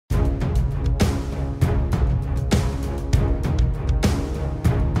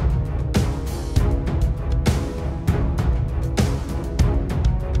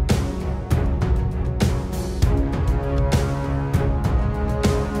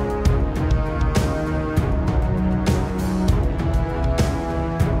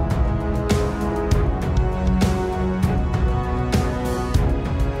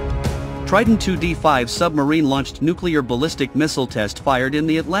Trident II D5 submarine-launched nuclear ballistic missile test fired in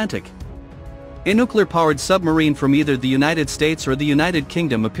the Atlantic. A nuclear-powered submarine from either the United States or the United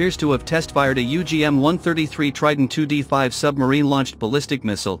Kingdom appears to have test-fired a UGM-133 Trident II D5 submarine-launched ballistic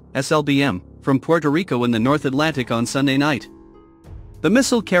missile, SLBM, from Puerto Rico in the North Atlantic on Sunday night. The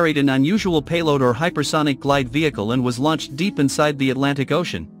missile carried an unusual payload or hypersonic glide vehicle and was launched deep inside the Atlantic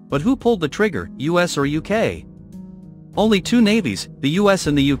Ocean, but who pulled the trigger, US or UK? Only two navies, the US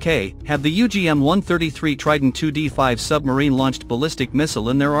and the UK, have the UGM-133 Trident II D5 submarine-launched ballistic missile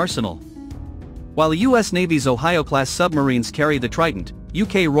in their arsenal. While the US Navy's Ohio-class submarines carry the Trident,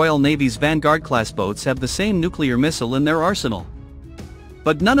 UK Royal Navy's Vanguard-class boats have the same nuclear missile in their arsenal.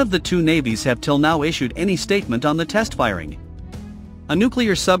 But none of the two navies have till now issued any statement on the test firing. A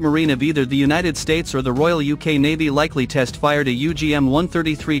nuclear submarine of either the United States or the Royal UK Navy likely test-fired a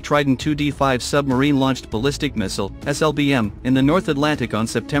UGM-133 Trident II D5 submarine-launched ballistic missile, SLBM, in the North Atlantic on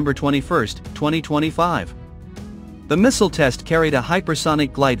September 21, 2025. The missile test carried a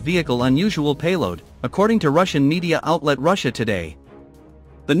hypersonic glide vehicle unusual payload, according to Russian media outlet Russia Today.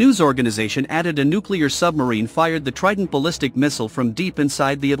 The news organization added a nuclear submarine fired the Trident ballistic missile from deep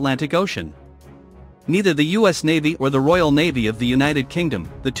inside the Atlantic Ocean. Neither the US Navy or the Royal Navy of the United Kingdom,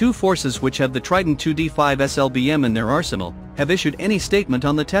 the two forces which have the Trident II D5 SLBM in their arsenal, have issued any statement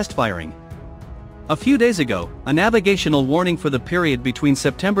on the test firing. A few days ago, a navigational warning for the period between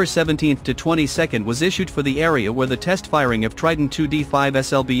September 17 to 22 was issued for the area where the test firing of Trident II D5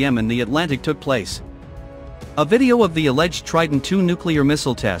 SLBM in the Atlantic took place. A video of the alleged Trident II nuclear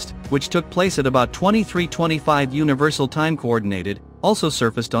missile test, which took place at about 23:25 Universal Time Coordinated, also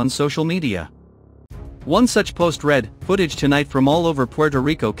surfaced on social media. One such post read, "Footage tonight from all over Puerto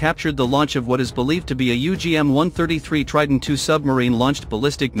Rico captured the launch of what is believed to be a UGM-133 Trident II submarine-launched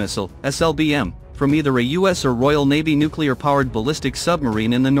ballistic missile, SLBM, from either a US or Royal Navy nuclear-powered ballistic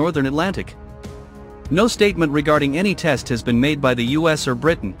submarine in the Northern Atlantic." No statement regarding any test has been made by the US or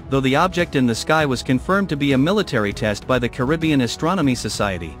Britain, though the object in the sky was confirmed to be a military test by the Caribbean Astronomy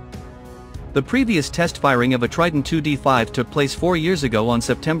Society. The previous test firing of a Trident II D5 took place 4 years ago on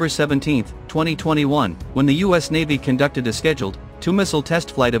September 17, 2021, when the US Navy conducted a scheduled, two-missile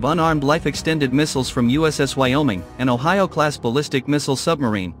test flight of unarmed life-extended missiles from USS Wyoming, an Ohio-class ballistic missile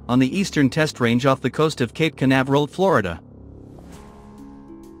submarine, on the eastern test range off the coast of Cape Canaveral, Florida.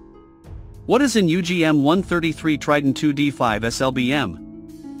 What is an UGM-133 Trident II D5 SLBM?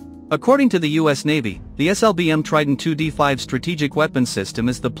 According to the US Navy, the SLBM Trident II D5 strategic weapons system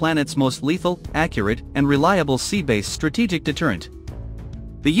is the planet's most lethal, accurate, and reliable sea-based strategic deterrent.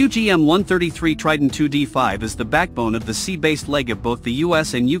 The UGM-133 Trident II D5 is the backbone of the sea-based leg of both the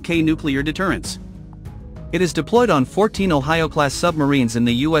US and UK nuclear deterrents. It is deployed on 14 Ohio-class submarines in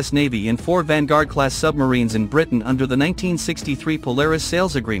the US Navy and 4 Vanguard-class submarines in Britain under the 1963 Polaris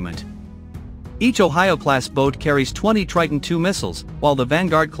Sales Agreement. Each Ohio-class boat carries 20 Trident II missiles, while the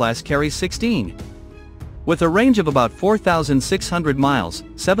Vanguard-class carries 16. With a range of about 4,600 miles,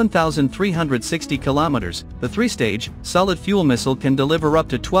 7,360 kilometers, the three-stage, solid-fuel missile can deliver up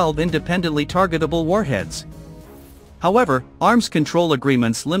to 12 independently targetable warheads. However, arms control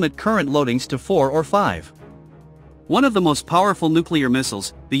agreements limit current loadings to 4 or 5. One of the most powerful nuclear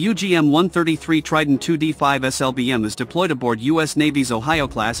missiles, the UGM-133 Trident II D5 SLBM, is deployed aboard US Navy's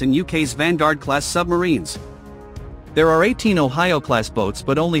Ohio-class and UK's Vanguard-class submarines. There are 18 Ohio-class boats,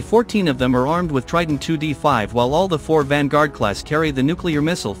 but only 14 of them are armed with Trident II D5, while all the 4 Vanguard-class carry the nuclear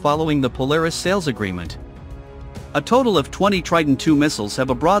missile following the Polaris Sales Agreement. A total of 20 Trident II missiles have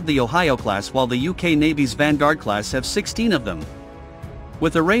aboard the Ohio-class, while the UK Navy's Vanguard-class have 16 of them.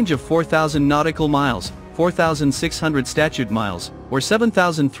 With a range of 4,000 nautical miles, 4,600 statute miles, or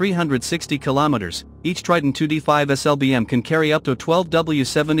 7,360 kilometers, each Trident II D5 SLBM can carry up to 12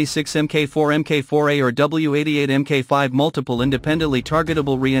 W-76 Mk4 Mk4A or W-88 Mk5 multiple independently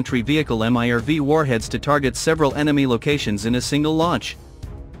targetable re-entry vehicle MIRV warheads to target several enemy locations in a single launch.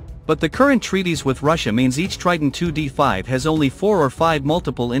 But the current treaties with Russia means each Trident II D5 has only 4 or 5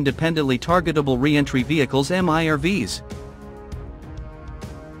 multiple independently targetable re-entry vehicles MIRVs.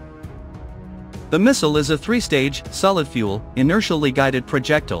 The missile is a three-stage, solid-fuel, inertially guided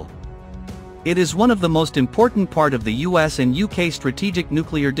projectile. It is one of the most important part of the US and UK strategic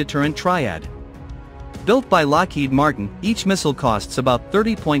nuclear deterrent triad. Built by Lockheed Martin, each missile costs about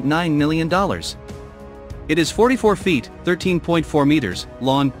 $30.9 million. It is 44 feet, 13.4 meters,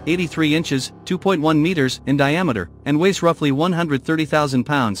 long, 83 inches, 2.1 meters, in diameter, and weighs roughly 130,000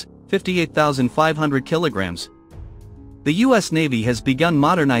 pounds, 58,500 kilograms. The US Navy has begun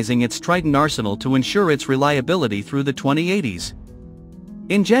modernizing its Trident arsenal to ensure its reliability through the 2080s.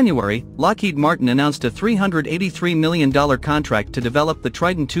 In January, Lockheed Martin announced a $383 million contract to develop the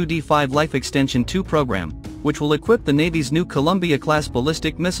Trident II D5 Life Extension II program, which will equip the Navy's new Columbia-class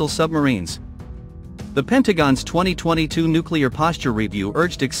ballistic missile submarines. The Pentagon's 2022 Nuclear Posture Review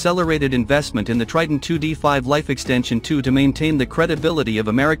urged accelerated investment in the Trident II D5 Life Extension II to maintain the credibility of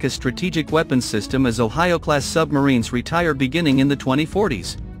America's strategic weapons system as Ohio-class submarines retire beginning in the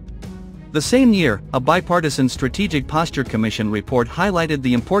 2040s. The same year, a bipartisan Strategic Posture Commission report highlighted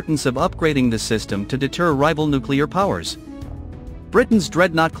the importance of upgrading the system to deter rival nuclear powers. Britain's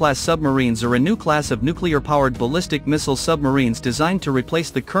Dreadnought-class submarines are a new class of nuclear-powered ballistic missile submarines designed to replace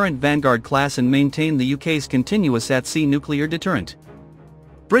the current Vanguard class and maintain the UK's continuous at-sea nuclear deterrent.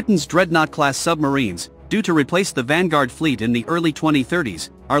 Britain's Dreadnought-class submarines, due to replace the Vanguard fleet in the early 2030s,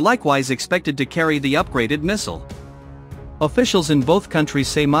 are likewise expected to carry the upgraded missile. Officials in both countries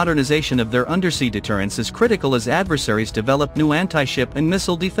say modernization of their undersea deterrence is critical as adversaries develop new anti-ship and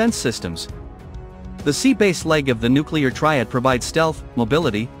missile defense systems. The sea-based leg of the nuclear triad provides stealth,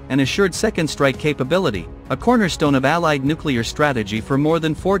 mobility, and assured second strike capability, a cornerstone of Allied nuclear strategy for more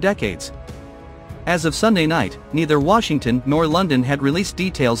than 4 decades. As of Sunday night, neither Washington nor London had released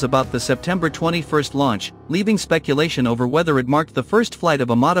details about the September 21 launch, leaving speculation over whether it marked the first flight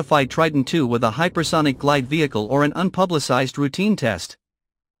of a modified Trident II with a hypersonic glide vehicle or an unpublicized routine test.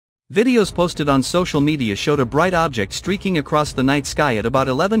 Videos posted on social media showed a bright object streaking across the night sky at about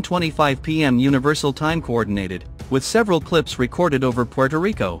 11:25 p.m. Universal Time Coordinated, with several clips recorded over Puerto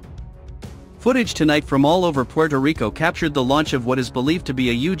Rico. Footage tonight from all over Puerto Rico captured the launch of what is believed to be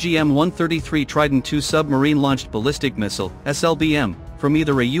a UGM-133 Trident II submarine-launched ballistic missile, SLBM, from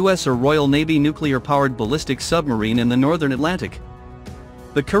either a U.S. or Royal Navy nuclear-powered ballistic submarine in the northern Atlantic.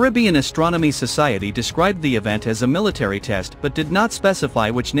 The Caribbean Astronomy Society described the event as a military test but did not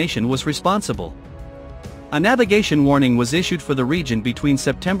specify which nation was responsible. A navigation warning was issued for the region between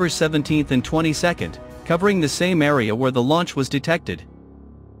September 17 and 22, covering the same area where the launch was detected.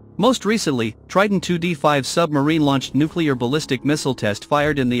 Most recently, Trident II D5 submarine-launched nuclear ballistic missile test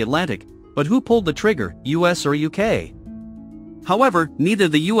fired in the Atlantic, but who pulled the trigger, US or UK? However, neither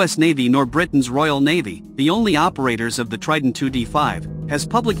the US Navy nor Britain's Royal Navy, the only operators of the Trident II D5, has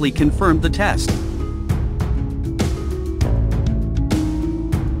publicly confirmed the test.